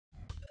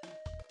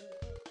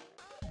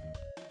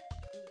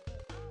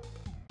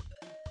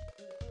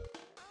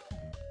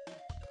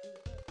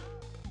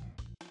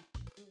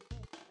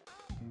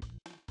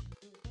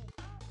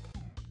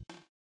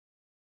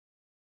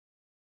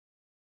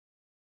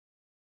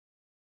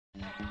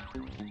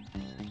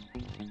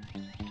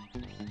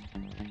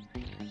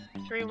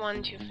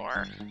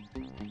3124.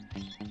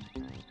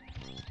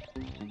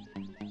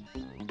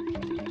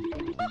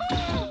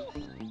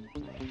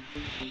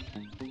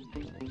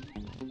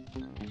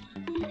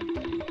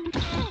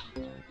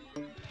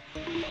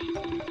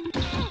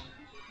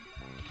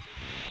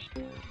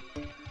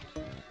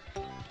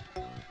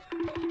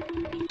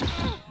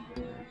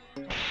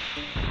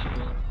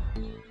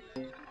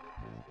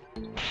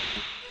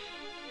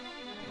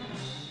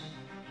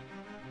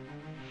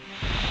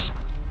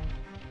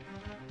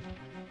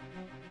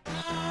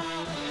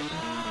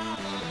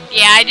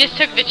 Yeah, I just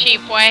took the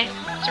cheap way.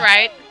 That's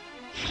right.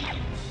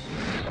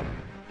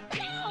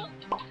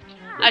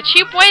 A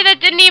cheap way that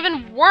didn't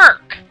even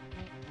work.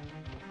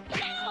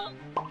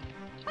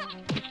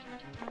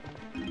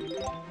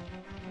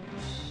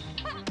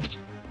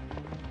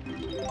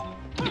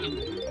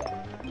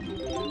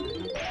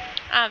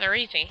 Ah, they're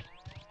easy.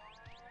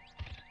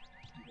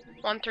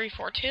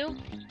 1342?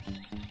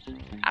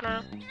 I don't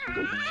know.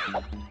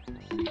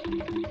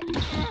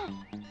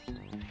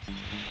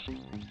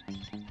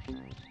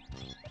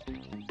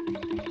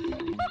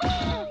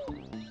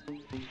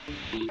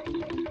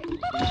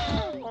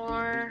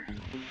 Four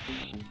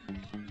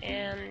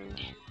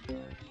and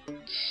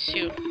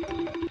 2.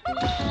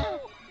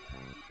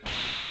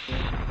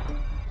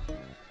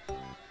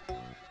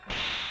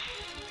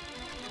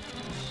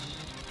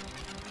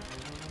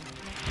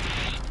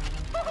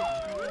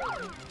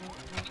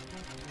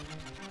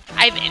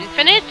 I have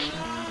infinite?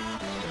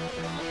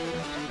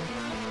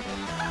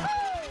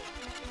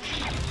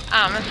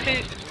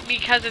 It's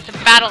because it's a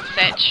battle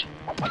stitch.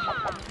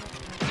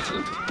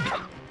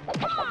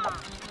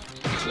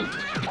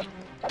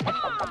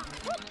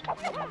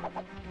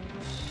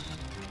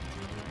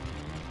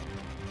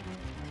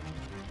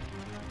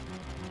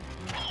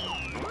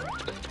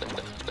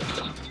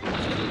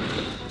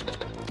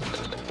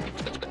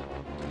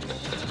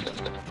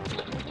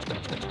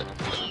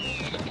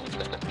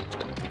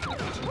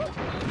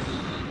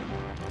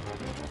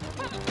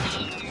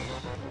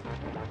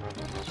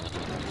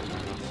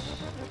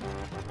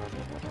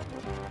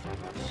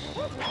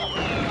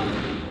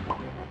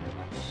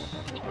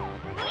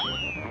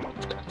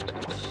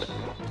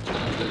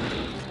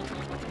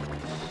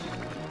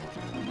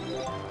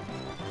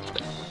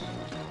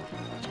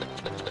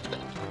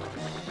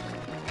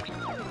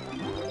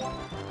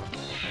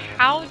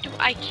 How do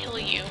I kill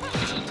you?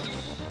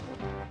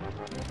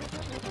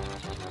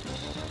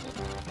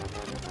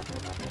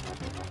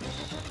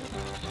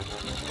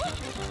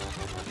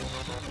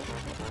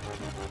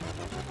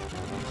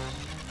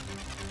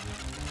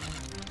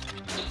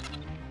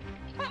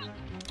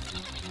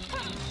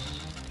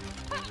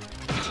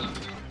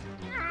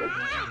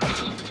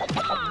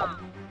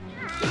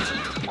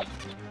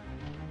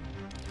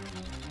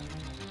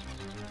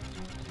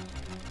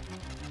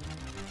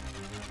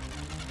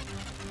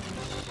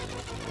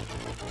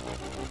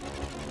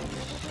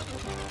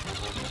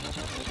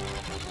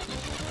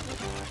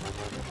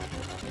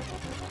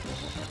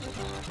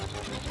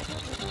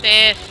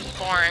 This is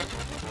boring.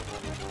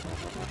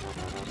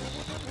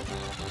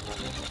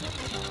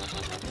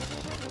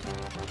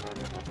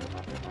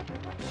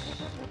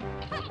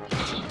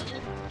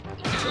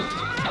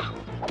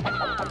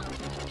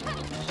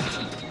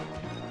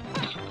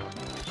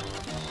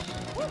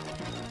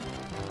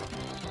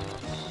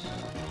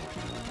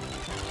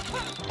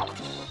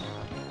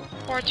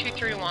 Four, 2,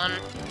 3, 1.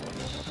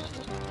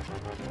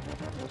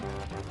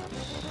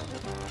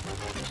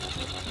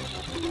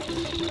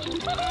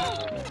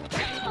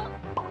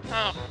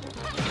 Oh.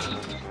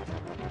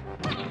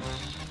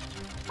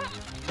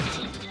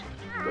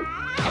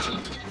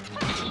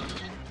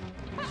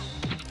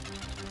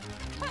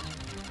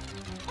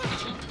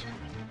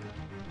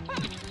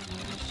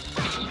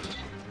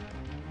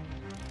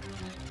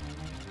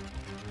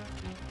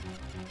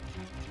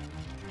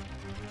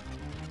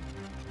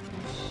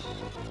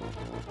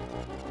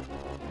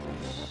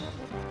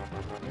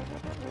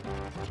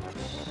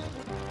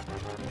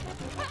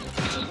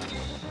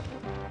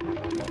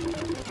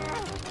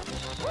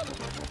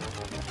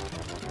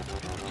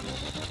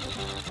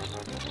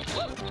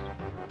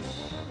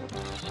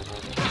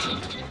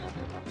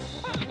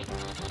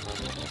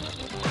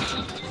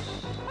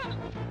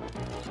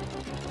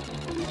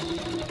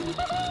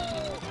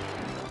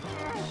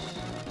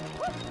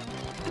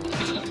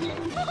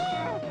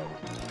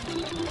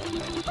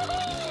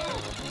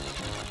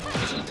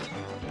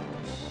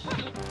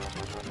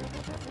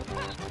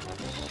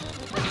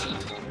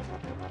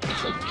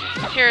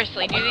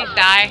 Seriously, do these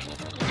die?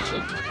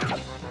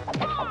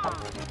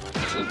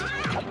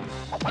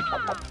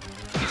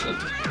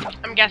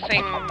 I'm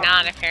guessing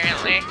not,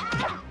 apparently.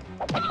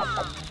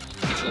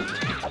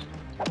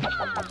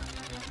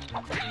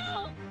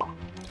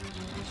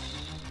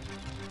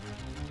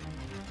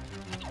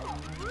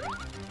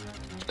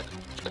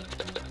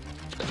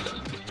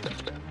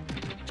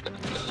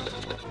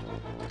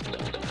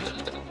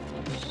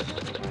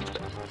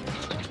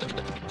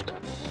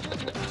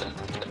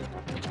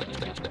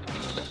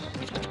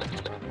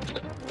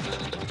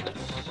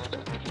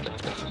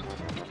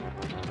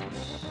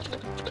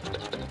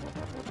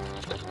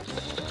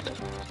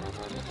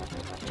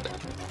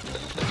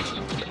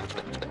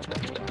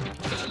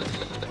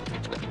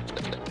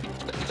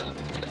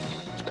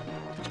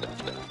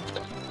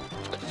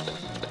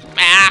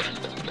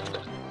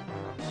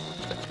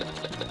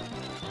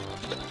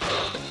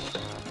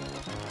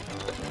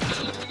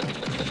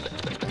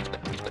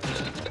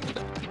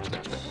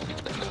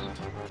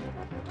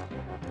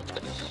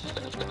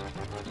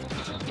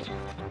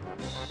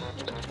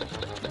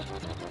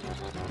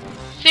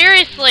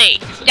 seriously,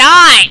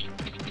 die!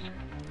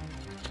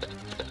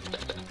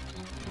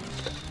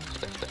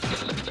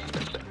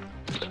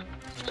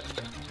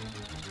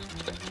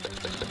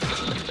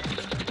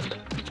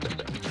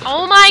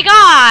 Oh my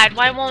god,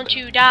 why won't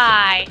you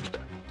die?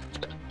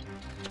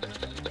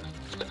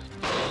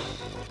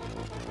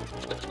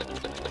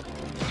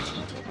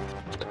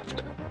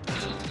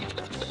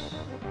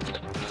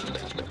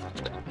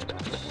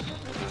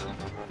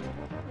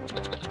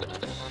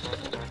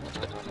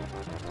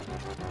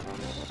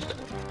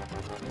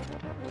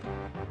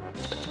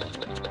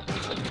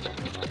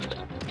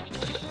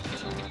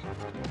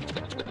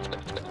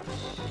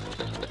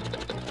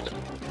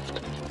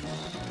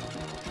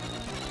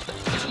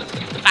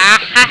 Ah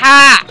ha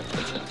ha!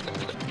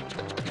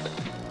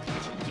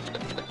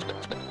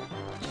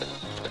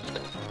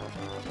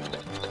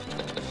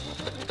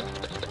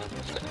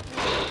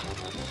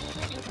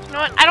 You know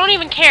what? I don't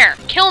even care.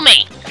 Kill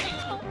me!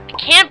 I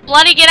can't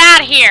bloody get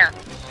out of here!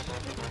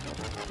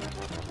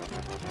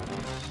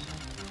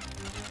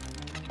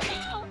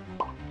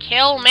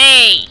 Kill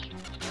me!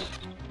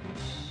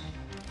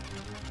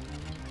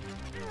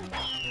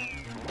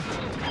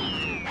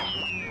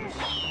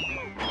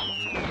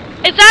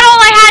 Is that all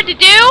I had to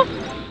do?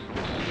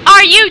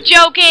 Are you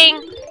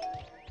joking?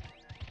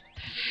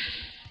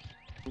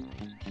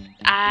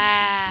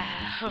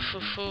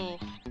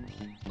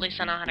 At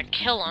least I know how to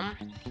kill him.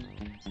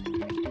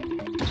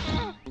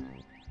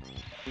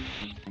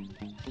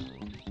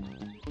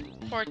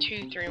 Four,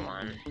 two, three,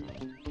 one.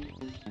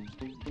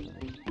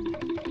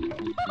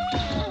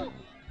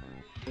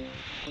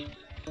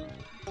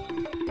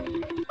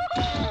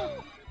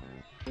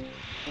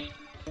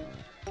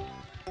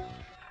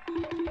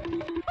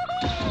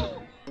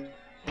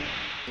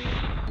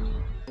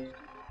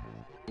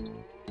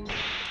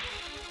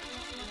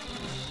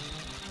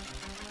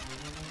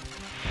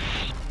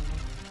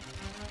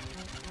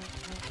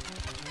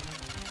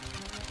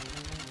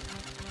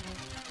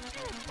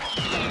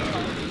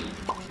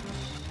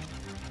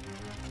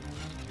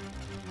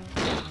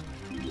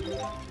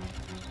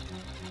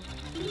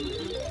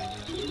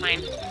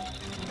 Mine.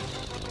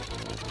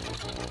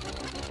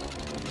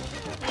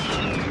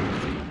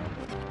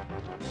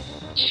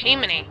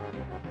 Chimney.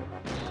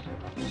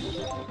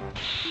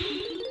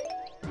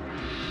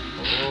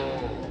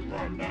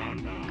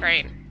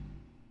 Great.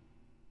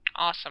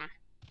 Awesome.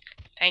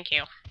 Thank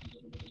you.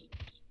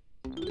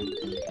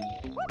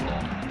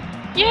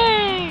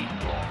 Yay!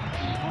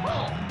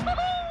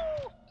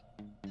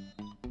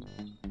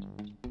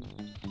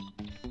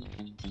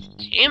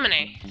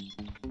 Chimney.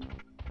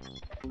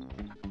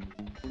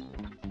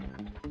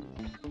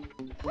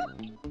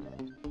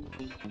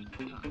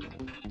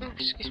 Oh,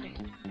 excuse me.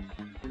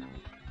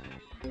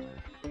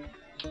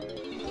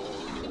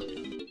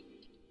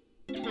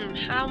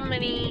 How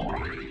many?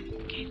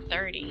 Okay,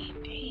 30.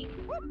 Dang.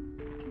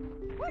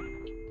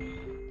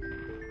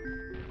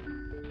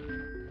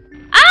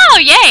 Oh,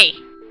 yay!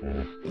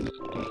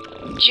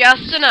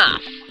 Just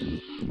enough.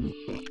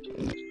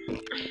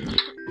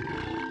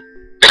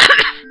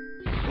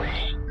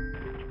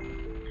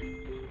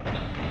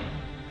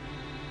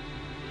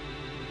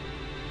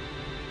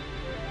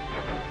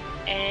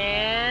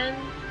 And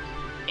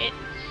it's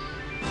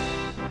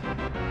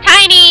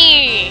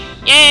tiny!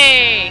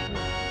 Yay!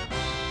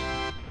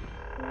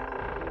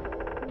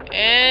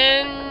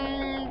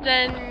 And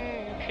then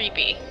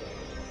creepy.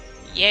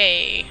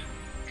 Yay.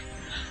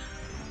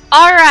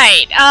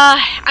 Alright,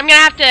 I'm gonna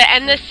have to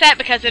end this set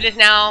because it is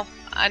now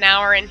an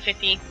hour and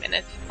 50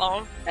 minutes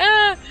long.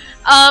 But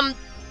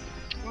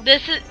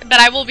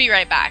I will be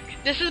right back.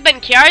 This has been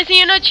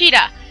Kiarzu no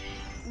Cheetah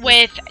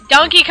with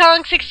Donkey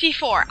Kong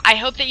 64. I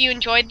hope that you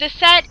enjoyed this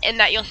set and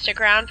that you'll stick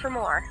around for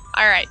more.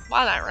 Alright,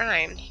 wow, that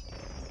rhymed.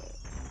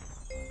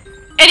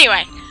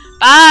 Anyway,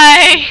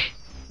 bye!